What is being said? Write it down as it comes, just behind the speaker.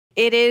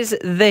It is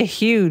the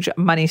huge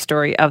money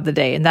story of the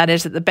day, and that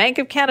is that the Bank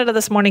of Canada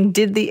this morning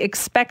did the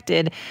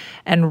expected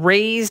and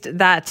raised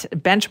that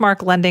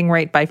benchmark lending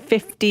rate by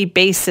 50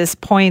 basis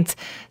points.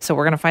 So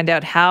we're going to find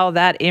out how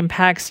that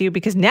impacts you,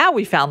 because now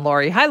we found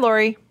Lori. Hi,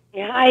 Lori.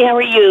 Yeah, hi, how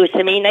are you,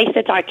 Simi? Nice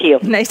to talk to you.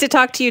 Nice to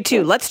talk to you,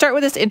 too. Let's start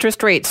with this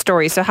interest rate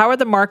story. So how are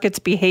the markets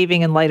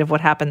behaving in light of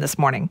what happened this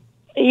morning?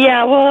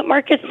 Yeah, well,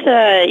 markets,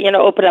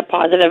 open up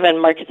positive,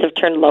 and markets have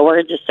turned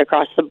lower just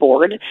across the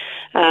board.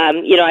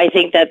 I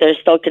think that there's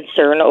still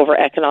concern over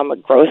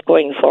economic growth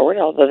going forward,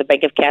 although the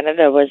Bank of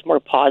Canada was more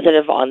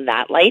positive on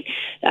that light.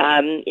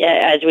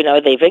 As we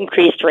know, they've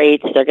increased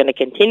rates. They're going to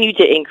continue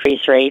to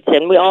increase rates,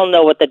 and we all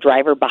know what the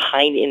driver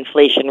behind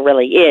inflation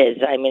really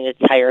is. I mean,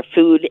 it's higher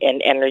food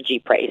and energy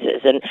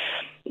prices, and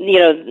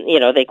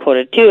they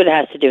quoted too, it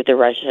has to do with the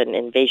Russian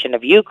invasion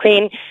of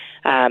Ukraine,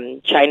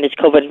 China's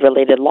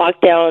COVID-related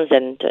lockdowns,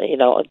 and,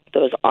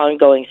 those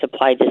ongoing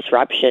supply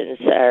disruptions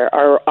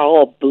are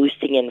all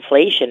boosting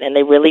inflation, and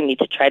they really need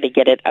to try to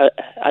get it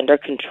under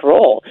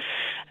control.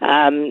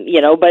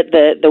 But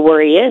the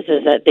worry is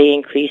that they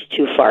increase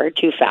too far,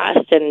 too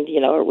fast, and,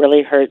 it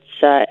really hurts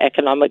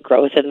economic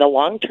growth in the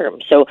long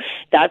term. So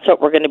that's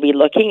what we're going to be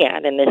looking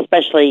at, and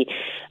especially,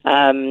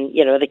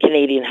 the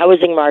Canadian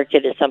housing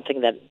market is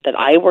something that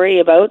I worry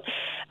about.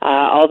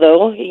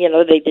 Although,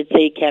 they did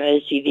say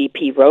Canada's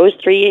GDP rose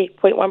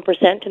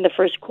 3.1% in the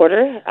first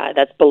quarter.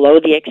 That's below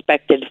the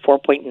expected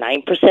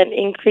 4.9%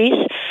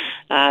 increase.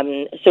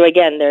 So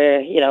again,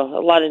 a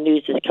lot of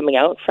news is coming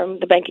out from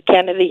the Bank of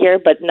Canada here,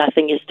 but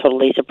nothing is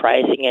totally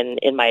surprising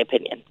in my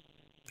opinion.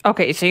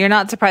 Okay, so you're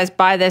not surprised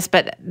by this,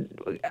 but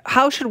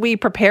how should we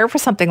prepare for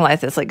something like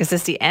this? Like, is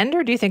this the end,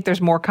 or do you think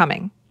there's more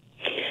coming?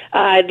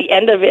 The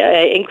end of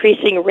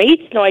increasing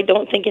rates? No, I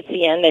don't think it's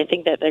the end. I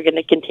think that they're going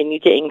to continue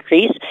to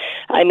increase.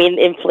 I mean,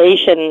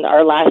 inflation,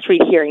 our last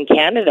read here in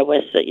Canada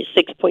was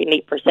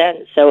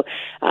 6.8%. So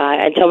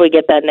until we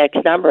get that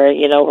next number,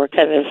 we're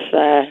kind of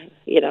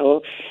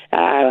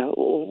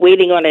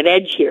waiting on an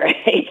edge here,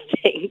 I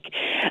think.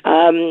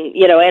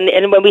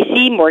 And when we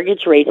see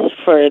mortgage rates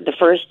for the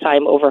first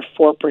time over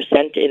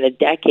 4% in a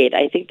decade,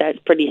 I think that's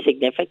pretty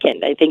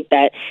significant. I think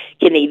that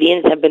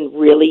Canadians have been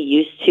really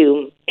used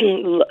to,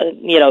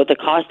 the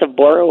cost of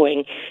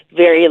borrowing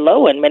very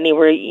low, and many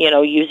were,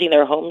 using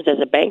their homes as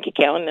a bank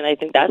account, and I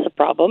think that's a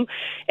problem.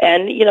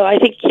 And, I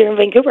think here in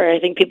Vancouver, I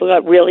think people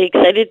got really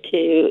excited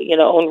to,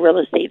 own real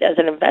estate as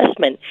an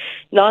investment,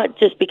 not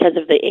just because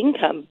of the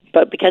income,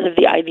 but because of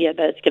the idea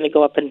that it's going to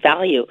go up in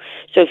value.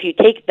 So if you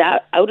take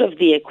that out of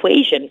the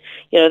equation,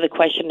 the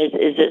question is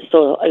it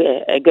still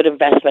a good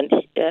investment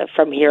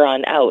from here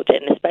on out,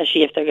 and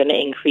especially if they're going to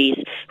increase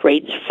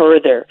rates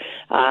further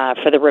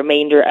for the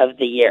remainder of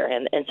the year.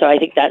 And so I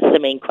think that's the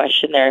main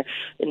question there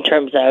in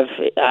terms of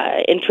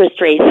interest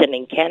rates and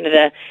in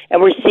Canada.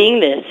 And we're seeing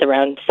this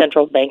around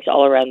central banks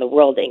all around the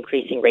world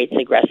increasing rates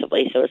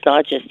aggressively. So it's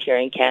not just here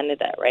in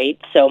Canada, right?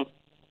 So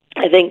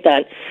I think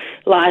that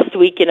last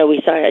week,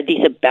 we saw a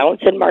decent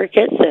bounce in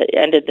markets that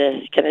ended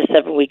the kind of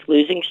 7-week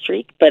losing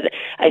streak. But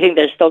I think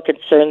there's still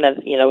concern that,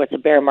 it's a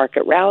bear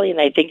market rally.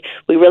 And I think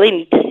we really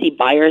need to see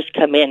buyers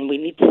come in. We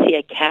need to see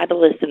a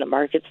catalyst in the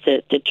markets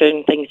to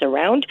turn things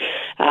around.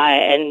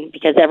 And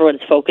because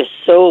everyone's focused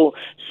so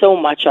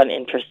much on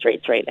interest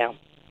rates right now.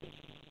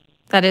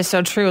 That is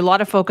so true. A lot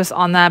of focus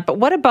on that. But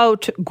what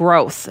about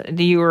growth?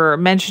 You were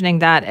mentioning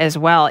that as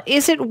well.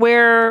 Is it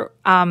where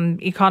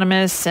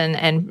economists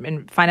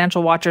and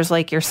financial watchers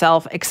like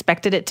yourself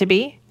expected it to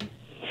be?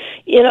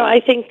 I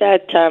think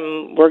that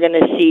we're going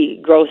to see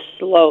growth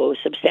slow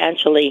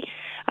substantially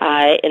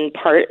in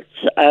parts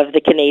of the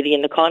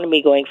Canadian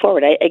economy going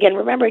forward. Again,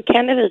 remember,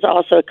 Canada is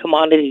also a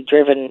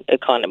commodity-driven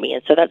economy,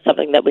 and so that's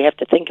something that we have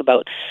to think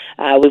about.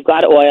 We've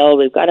got oil,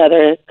 we've got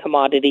other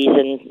commodities,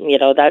 and,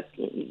 that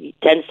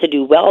tends to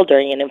do well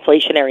during an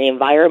inflationary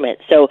environment.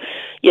 So,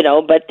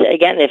 but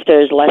again, if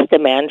there's less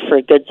demand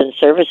for goods and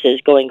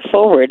services going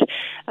forward,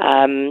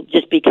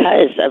 just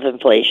because of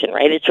inflation,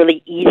 right, it's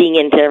really eating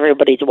into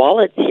everybody's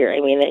wallets here. I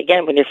mean,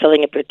 again, when you're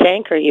filling up your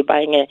tank, or you're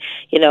buying a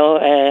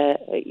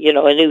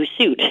new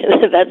suit?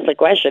 That's the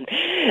question.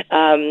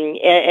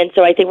 And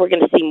so I think we're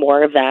going to see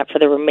more of that for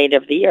the remainder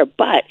of the year.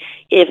 But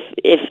if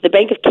the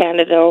Bank of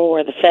Canada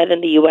or the Fed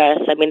in the U.S.,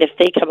 I mean, if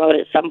they come out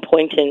at some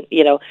point in,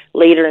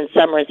 later in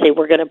summer and say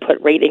we're going to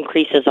put rate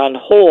increases on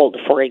hold,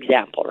 for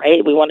example,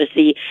 right? We want to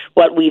see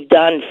what we've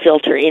done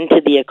filter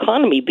into the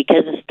economy,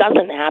 because this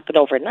doesn't happen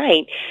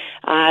overnight.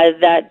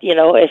 That,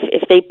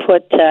 if they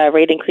put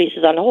rate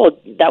increases on hold,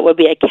 that would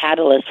be a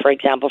catalyst, for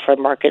example, for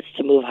markets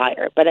to move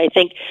higher. But I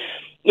think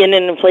in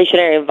an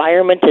inflationary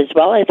environment as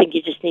well, I think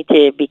you just need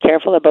to be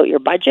careful about your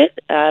budget.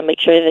 Make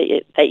sure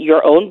that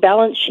your own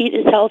balance sheet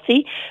is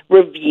healthy.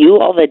 Review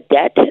all the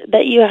debt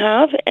that you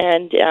have,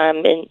 and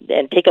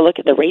take a look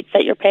at the rates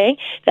that you're paying.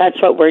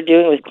 That's what we're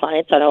doing with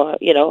clients on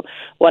a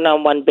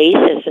one-on-one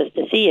basis, is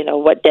to see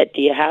what debt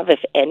do you have,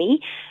 if any,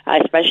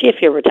 especially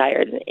if you're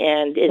retired,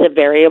 and is it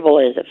variable,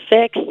 is it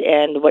fixed,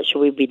 and what should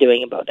we be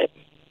doing about it?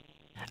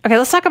 Okay,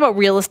 let's talk about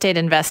real estate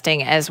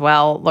investing as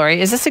well,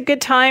 Lori. Is this a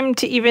good time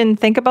to even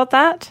think about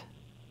that?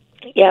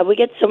 Yeah, we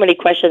get so many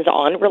questions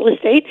on real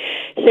estate.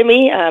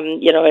 Simi,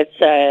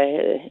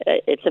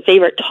 it's a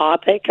favorite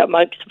topic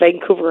amongst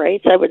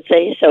Vancouverites, I would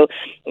say. So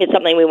it's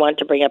something we want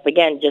to bring up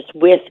again, just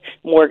with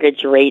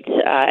mortgage rates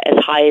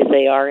as high as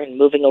they are and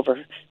moving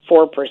over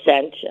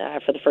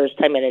 4% for the first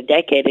time in a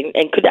decade,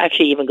 and could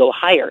actually even go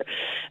higher.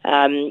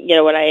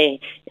 When I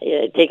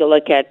take a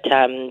look at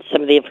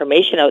some of the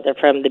information out there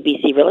from the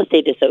BC Real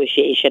Estate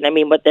Association, I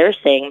mean, what they're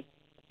saying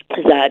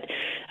is that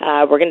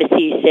we're going to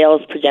see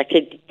sales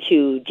projected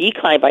to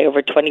decline by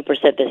over 20%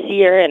 this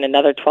year and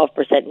another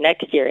 12%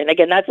 next year. And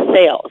again, that's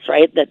sales,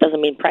 right? That doesn't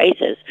mean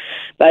prices.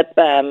 But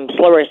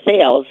slower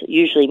sales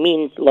usually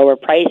means lower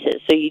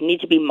prices. So you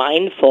need to be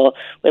mindful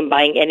when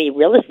buying any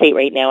real estate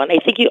right now. And I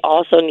think you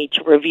also need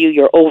to review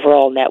your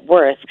overall net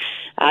worth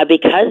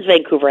because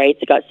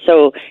Vancouverites got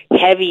so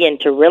heavy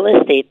into real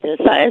estate,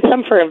 and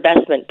some for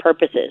investment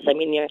purposes. I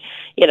mean, you're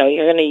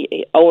going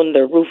to own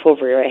the roof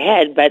over your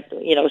head, but,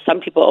 some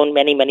people own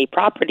many, many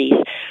properties.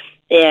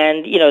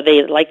 And,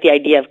 they like the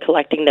idea of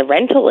collecting the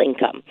rental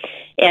income.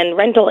 And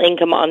rental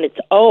income on its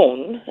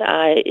own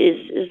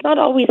is not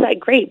always that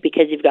great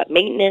because you've got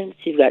maintenance,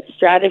 you've got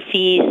strata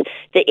fees,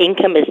 the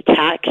income is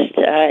taxed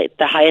at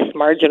the highest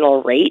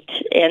marginal rate.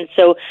 And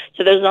so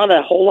there's not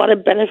a whole lot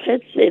of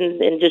benefits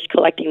in just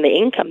collecting the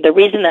income. The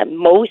reason that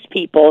most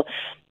people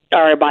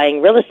are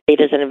buying real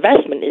estate as an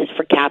investment is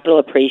for capital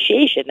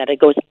appreciation, that it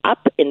goes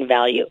up in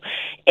value.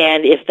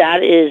 And if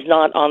that is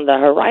not on the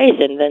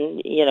horizon, then,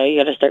 you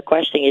got to start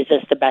questioning, is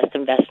this the best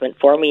investment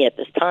for me at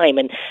this time?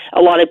 And a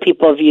lot of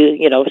people view,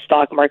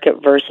 stock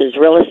market versus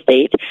real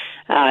estate.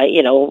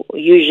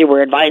 Usually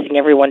we're advising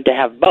everyone to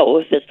have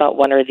both. It's not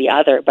one or the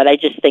other. But I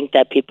just think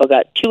that people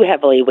got too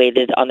heavily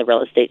weighted on the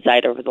real estate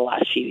side over the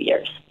last few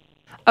years.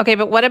 Okay,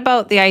 but what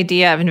about the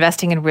idea of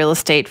investing in real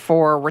estate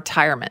for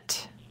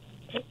retirement?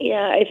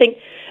 Yeah, I think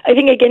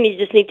again, you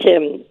just need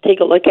to take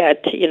a look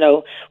at,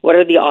 what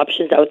are the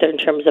options out there in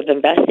terms of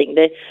investing.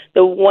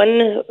 The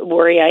one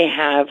worry I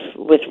have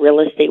with real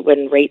estate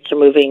when rates are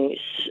moving,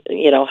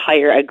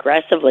 higher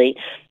aggressively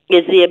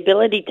is the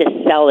ability to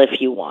sell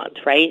if you want,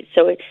 right?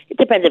 So it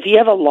depends. If you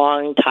have a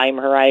long time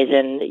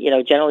horizon,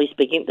 generally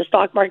speaking, the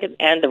stock market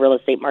and the real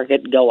estate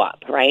market go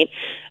up, right?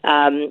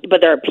 But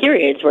there are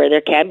periods where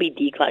there can be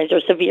declines or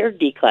severe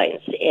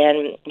declines.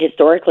 And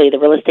historically, the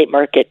real estate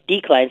market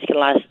declines can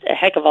last a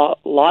heck of a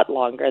lot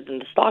longer than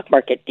the stock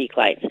market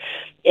declines.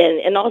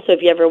 And also,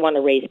 if you ever want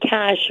to raise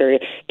cash or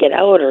get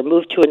out or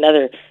move to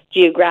another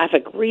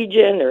geographic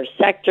region or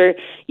sector,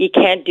 you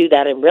can't do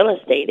that in real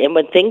estate. And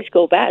when things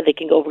go bad, they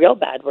can go real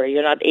bad, where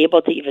you're not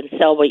able to even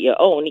sell what you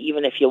own,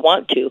 even if you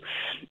want to.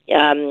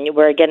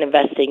 Where, again,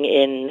 investing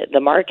in the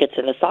markets,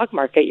 in the stock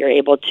market, you're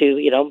able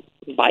to,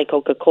 buy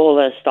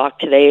Coca-Cola stock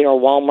today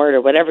or Walmart or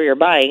whatever you're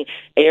buying,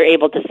 and you're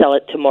able to sell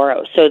it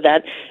tomorrow. So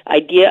that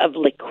idea of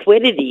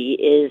liquidity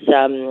is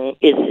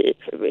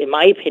in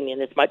my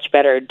opinion, is much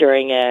better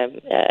during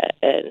an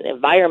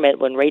environment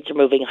when rates are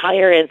moving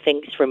higher and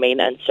things remain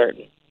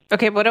uncertain.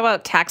 Okay, what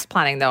about tax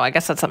planning, though? I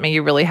guess that's something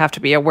you really have to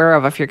be aware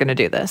of if you're going to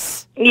do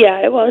this.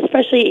 Yeah, well,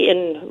 especially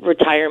in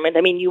retirement.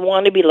 I mean, you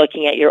want to be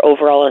looking at your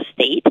overall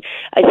estate.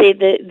 I say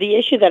the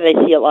issue that I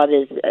see a lot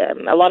is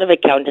a lot of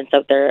accountants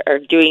out there are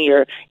doing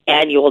your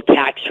annual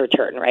tax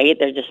return, right?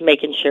 They're just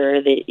making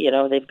sure that,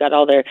 they've got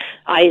all their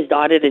I's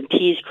dotted and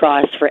T's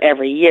crossed for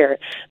every year.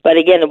 But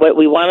again, what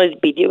we want to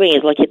be doing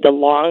is look at the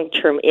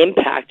long-term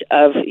impact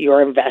of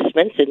your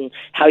investments and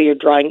how you're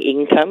drawing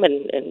income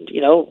and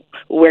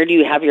where do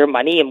you have your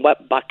money and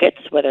what buckets,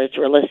 whether it's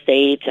real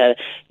estate,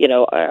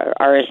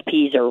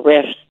 RSPs or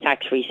RIFs,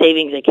 tax-free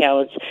savings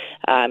accounts,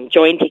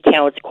 joint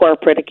accounts,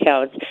 corporate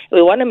accounts.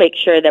 We want to make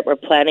sure that we're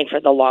planning for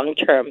the long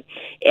term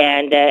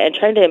and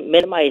trying to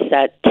minimize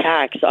that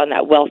tax on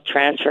that wealth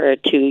transfer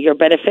to your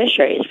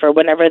beneficiaries for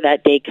whenever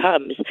that day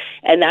comes.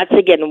 And that's,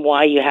 again,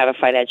 why you have a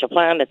financial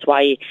plan. That's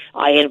why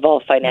I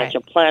involve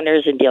financial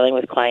planners in dealing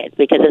with clients,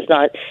 because it's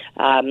not,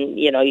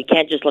 you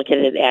can't just look at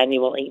it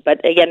annually.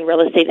 But again, real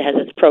estate has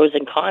its pros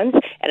and cons,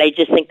 and I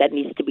just think that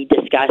needs to be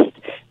discussed,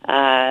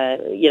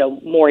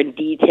 more in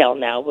detail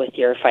now with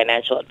your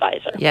financial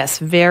advisor. Yes,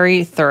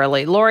 very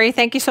thoroughly. Lori,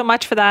 thank you so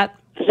much for that.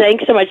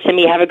 Thanks so much,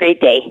 Simi. Have a great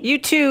day. You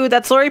too.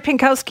 That's Lori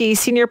Pinkowski,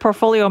 Senior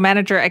Portfolio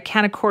Manager at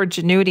Canaccord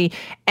Genuity.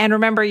 And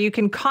remember, you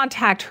can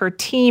contact her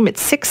team at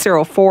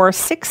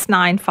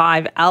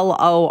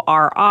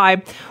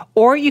 604-695-LORI,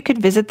 or you could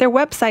visit their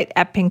website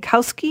at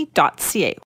pinkowski.ca.